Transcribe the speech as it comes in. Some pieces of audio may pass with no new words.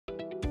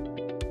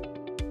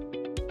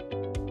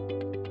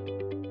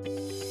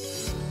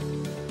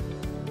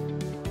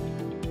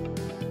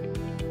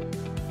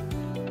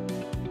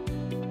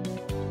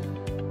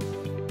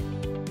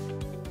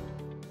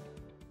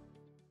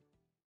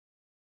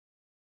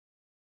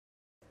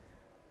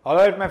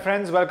Alright my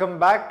friends, welcome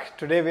back.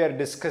 Today we are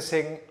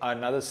discussing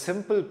another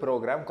simple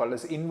program called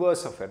as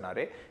inverse of an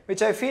array,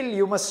 which I feel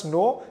you must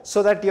know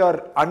so that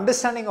your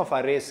understanding of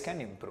arrays can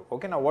improve.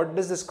 Okay, now what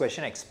does this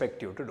question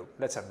expect you to do?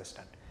 Let's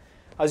understand.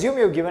 Assume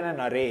you are given an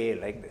array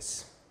A like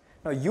this.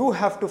 Now you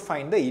have to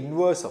find the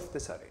inverse of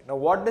this array. Now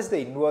what does the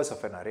inverse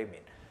of an array mean?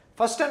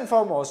 First and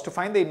foremost, to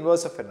find the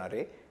inverse of an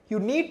array, you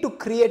need to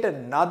create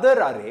another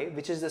array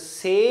which is the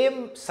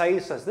same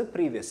size as the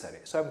previous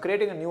array. So I am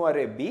creating a new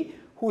array B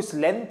whose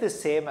length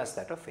is same as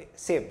that of A,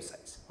 same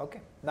size.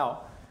 Okay.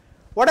 Now,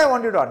 what I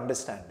want you to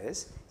understand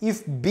is,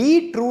 if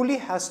B truly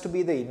has to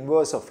be the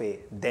inverse of A,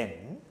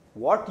 then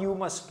what you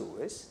must do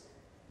is,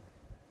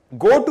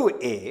 go to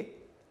A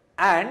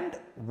and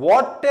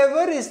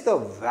whatever is the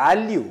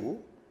value,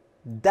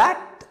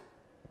 that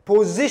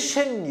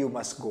position you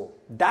must go,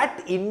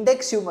 that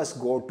index you must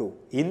go to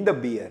in the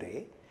B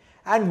array,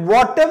 and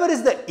whatever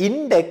is the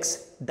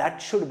index, that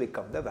should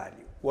become the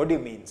value. What do you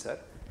mean, sir?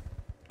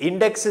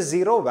 Index is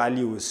 0,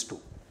 value is 2.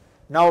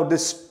 Now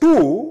this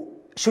 2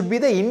 should be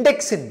the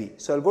index in B.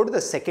 So I'll go to the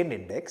second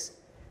index.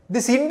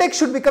 This index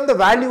should become the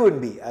value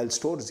in B. I'll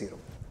store 0.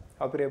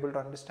 Hope you're able to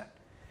understand.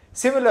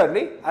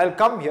 Similarly, I'll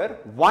come here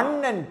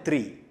 1 and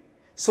 3.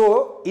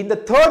 So in the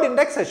third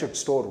index I should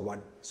store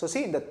 1. So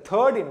see, in the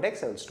third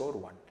index I will store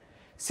 1.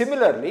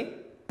 Similarly,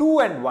 2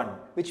 and 1,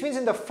 which means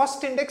in the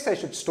first index I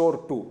should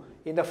store 2.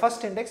 In the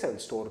first index I will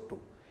store 2.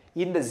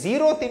 In the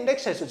 0th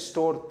index I should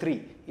store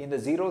 3. In the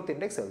 0th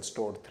index I will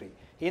store 3.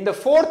 In the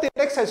 4th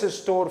index I should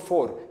store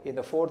 4. In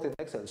the 4th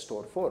index I will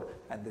store 4.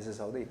 And this is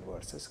how the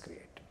inverse is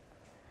created.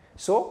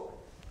 So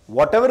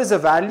whatever is a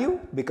value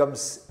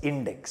becomes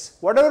index.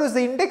 Whatever is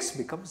the index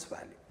becomes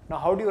value. Now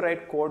how do you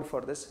write code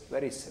for this?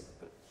 Very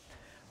simple.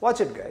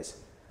 Watch it, guys.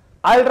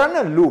 I'll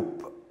run a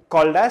loop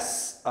called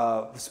as,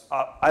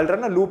 I'll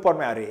run a loop on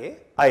my array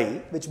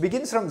I, which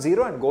begins from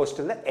 0 and goes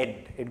till the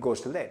end. It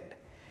goes till the end.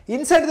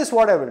 Inside this,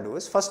 what I will do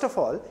is, first of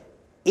all,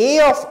 A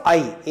of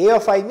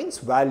I means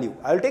value.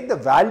 I will take the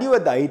value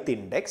at the ith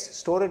index,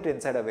 store it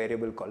inside a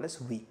variable called as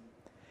V.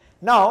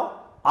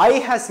 Now, I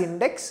has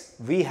index,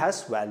 V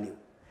has value.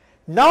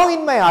 Now,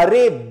 in my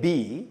array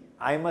B,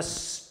 I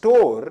must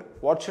store,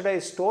 what should I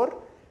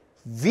store?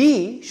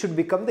 V should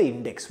become the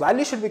index,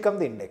 value should become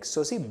the index.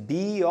 So, see,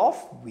 B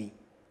of V.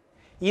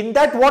 In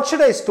that, what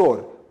should I store?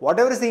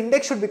 Whatever is the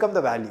index should become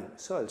the value.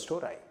 So, I will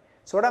store I.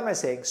 So, what am I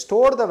saying?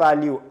 Store the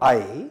value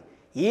I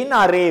in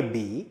array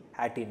B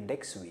at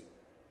index V.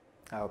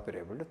 I hope you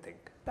are able to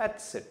think.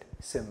 That's it.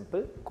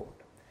 Simple code.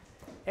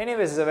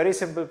 Anyways, it's a very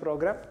simple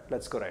program.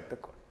 Let's go write the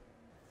code.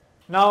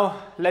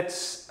 Now,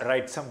 let's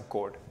write some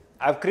code.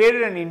 I've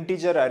created an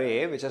integer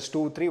array which has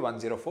 2, 3, 1,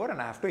 0, 4 and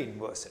I have to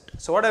inverse it.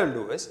 So, what I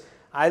will do is,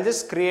 I'll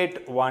just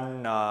create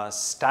one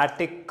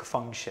static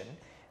function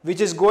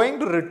which is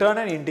going to return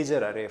an integer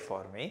array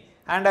for me,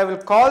 and I will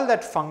call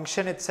that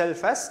function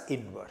itself as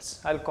inverse.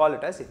 I'll call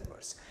it as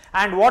inverse.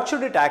 And what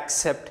should it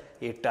accept?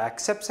 It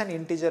accepts an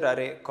integer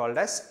array called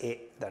as A.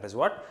 That is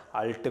what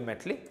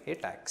ultimately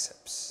it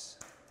accepts.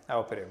 I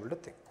hope you are able to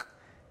think.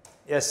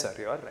 Yes sir,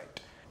 you are right.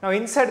 Now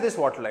inside this,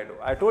 what will I do?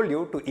 I told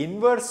you to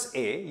inverse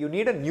A, you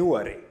need a new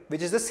array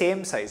which is the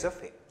same size of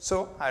A.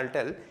 So I will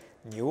tell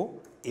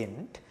new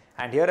int,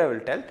 and here I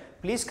will tell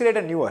please create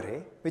a new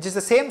array which is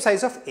the same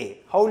size of A.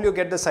 How will you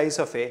get the size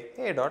of A?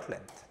 A dot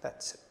length.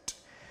 That's it.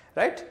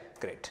 Right?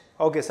 Great.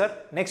 Okay sir,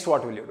 next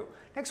what will you do?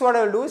 Next what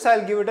I will do is I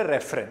will give it a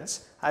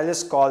reference. I will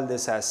just call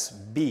this as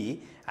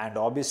B, and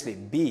obviously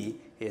B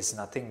is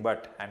nothing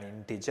but an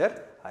integer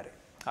array.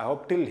 I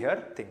hope till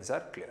here things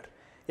are clear.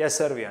 Yes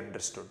sir, we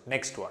understood.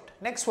 Next what?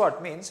 Next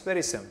what means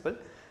very simple.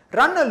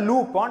 Run a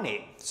loop on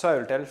A. So I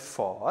will tell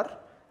for,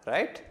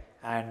 right,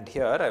 and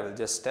here I will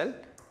just tell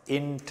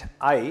int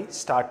I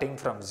starting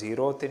from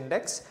 0th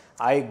index,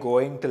 I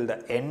going till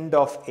the end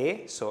of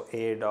A. So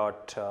A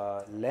dot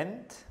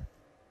length.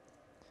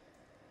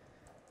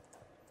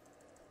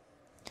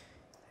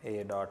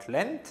 A dot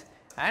length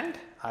and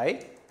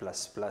I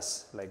plus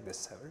plus, like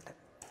this I will tell.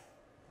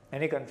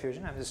 Any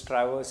confusion? I am just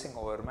traversing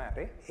over my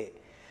array A.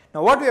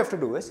 Now what we have to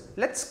do is,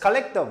 let's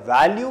collect the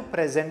value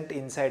present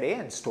inside A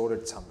and store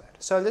it somewhere.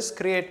 So I will just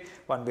create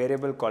one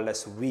variable called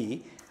as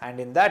V, and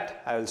in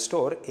that I will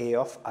store A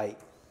of I.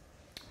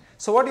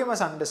 So what you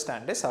must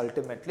understand is,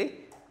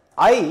 ultimately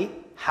I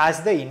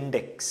has the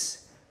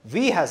index,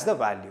 V has the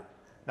value.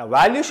 Now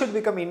value should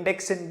become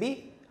index in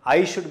B,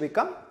 I should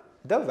become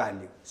the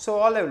value. So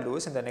all I will do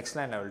is, in the next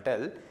line I will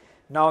tell,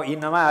 now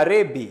in my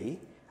array B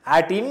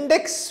at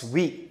index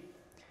V,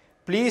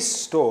 please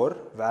store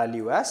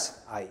value as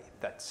I.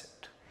 That's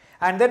it.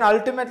 And then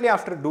ultimately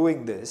after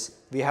doing this,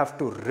 we have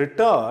to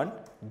return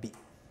B,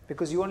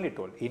 because you only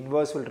told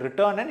inverse will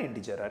return an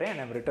integer array,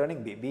 and I am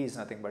returning B. B is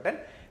nothing but an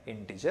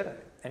integer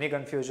array. Any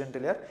confusion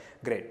till here?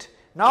 Great.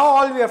 Now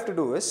all we have to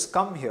do is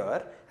come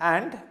here,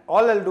 and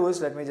all I will do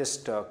is, let me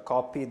just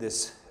copy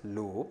this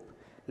loop.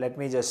 Let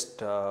me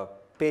just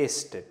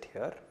paste it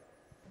here.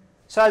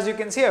 So as you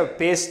can see, I have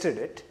pasted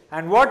it,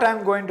 and what I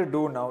am going to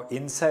do now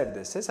inside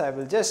this is, I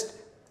will just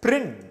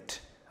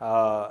print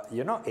A.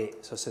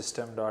 So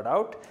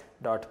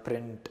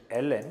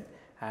system.out.println,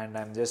 and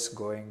I'm just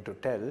going to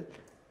tell,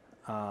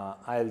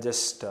 I'll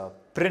just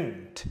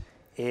print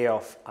a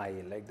of I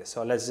like this.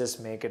 So let's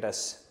just make it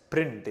as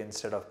print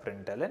instead of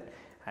println,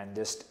 and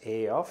just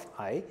a of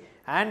I,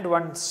 and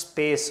one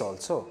space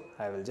also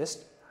I will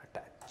just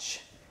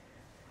attach.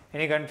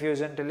 Any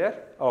confusion till here?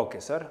 Okay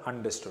sir,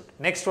 understood.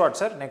 Next what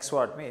sir? Next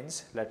what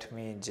means, let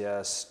me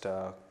just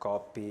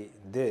copy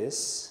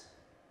this,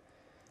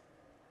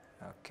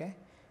 okay,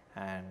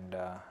 and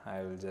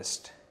I will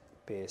just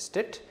paste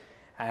it,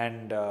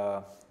 and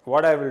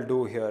what I will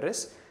do here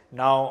is,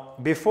 now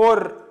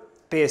before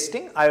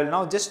pasting I will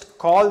now just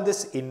call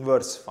this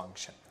inverse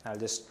function. I will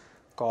just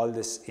call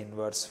this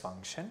inverse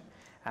function,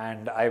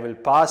 and I will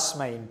pass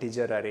my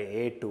integer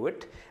array a to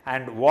it,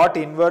 and what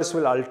inverse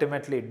will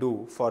ultimately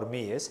do for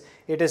me is,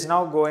 it is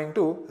now going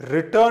to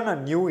return a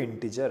new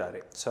integer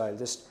array. So I will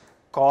just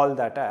call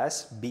that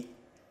as b.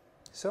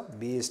 So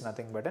b is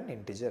nothing but an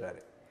integer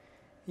array.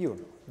 You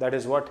know, that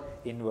is what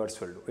inverse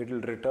will do. It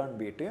will return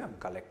b to you. I am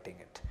collecting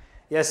it.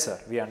 Yes sir,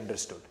 we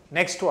understood.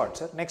 Next what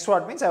sir? Next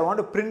what means I want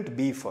to print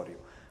b for you.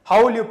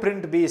 How will you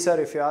print b sir,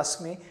 if you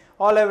ask me?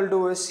 All I will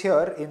do is,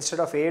 here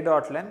instead of a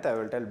dot length I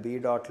will tell b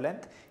dot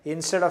length,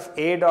 instead of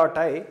a dot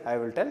I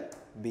will tell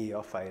b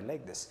of I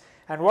like this.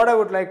 And what I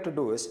would like to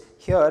do is,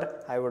 here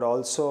I would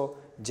also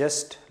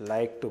just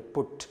like to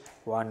put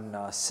one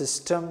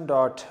system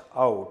dot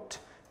out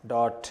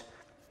dot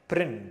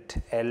print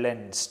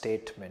ln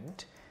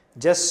statement,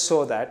 just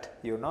so that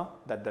you know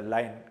that the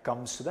line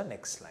comes to the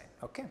next line.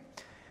 Okay,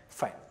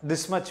 fine,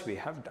 this much we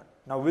have done.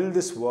 Now will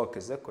this work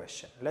is the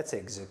question. Let's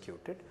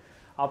execute it.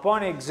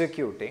 Upon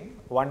executing,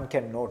 one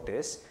can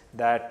notice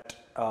that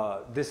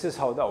this is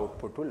how the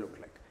output will look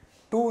like.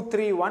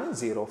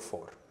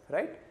 23104,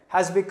 right,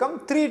 has become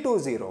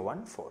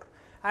 32014.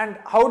 And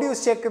how do you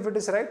check if it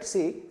is right?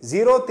 See,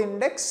 0th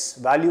index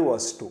value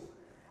was 2.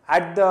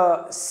 At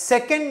the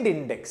second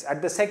index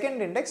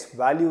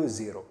value is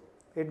 0.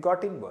 It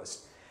got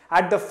inversed.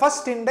 At the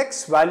first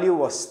index value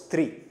was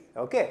 3.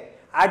 Okay.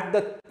 At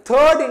the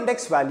third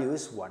index value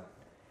is 1.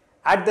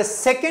 At the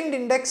second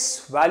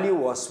index value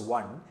was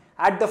 1.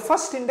 At the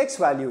first index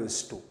value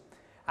is 2.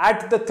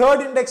 At the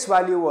third index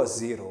value was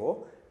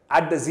 0.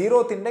 At the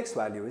 0th index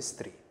value is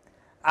 3.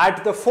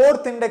 At the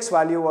fourth index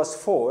value was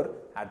 4.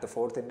 At the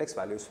fourth index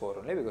value is 4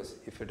 only, because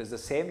if it is the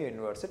same you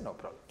inverse it, no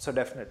problem. So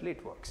definitely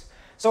it works.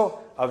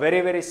 So a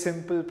very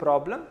simple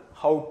problem,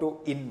 how to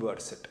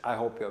inverse it. I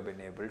hope you have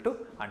been able to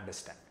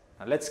understand.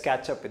 Now let's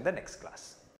catch up in the next class.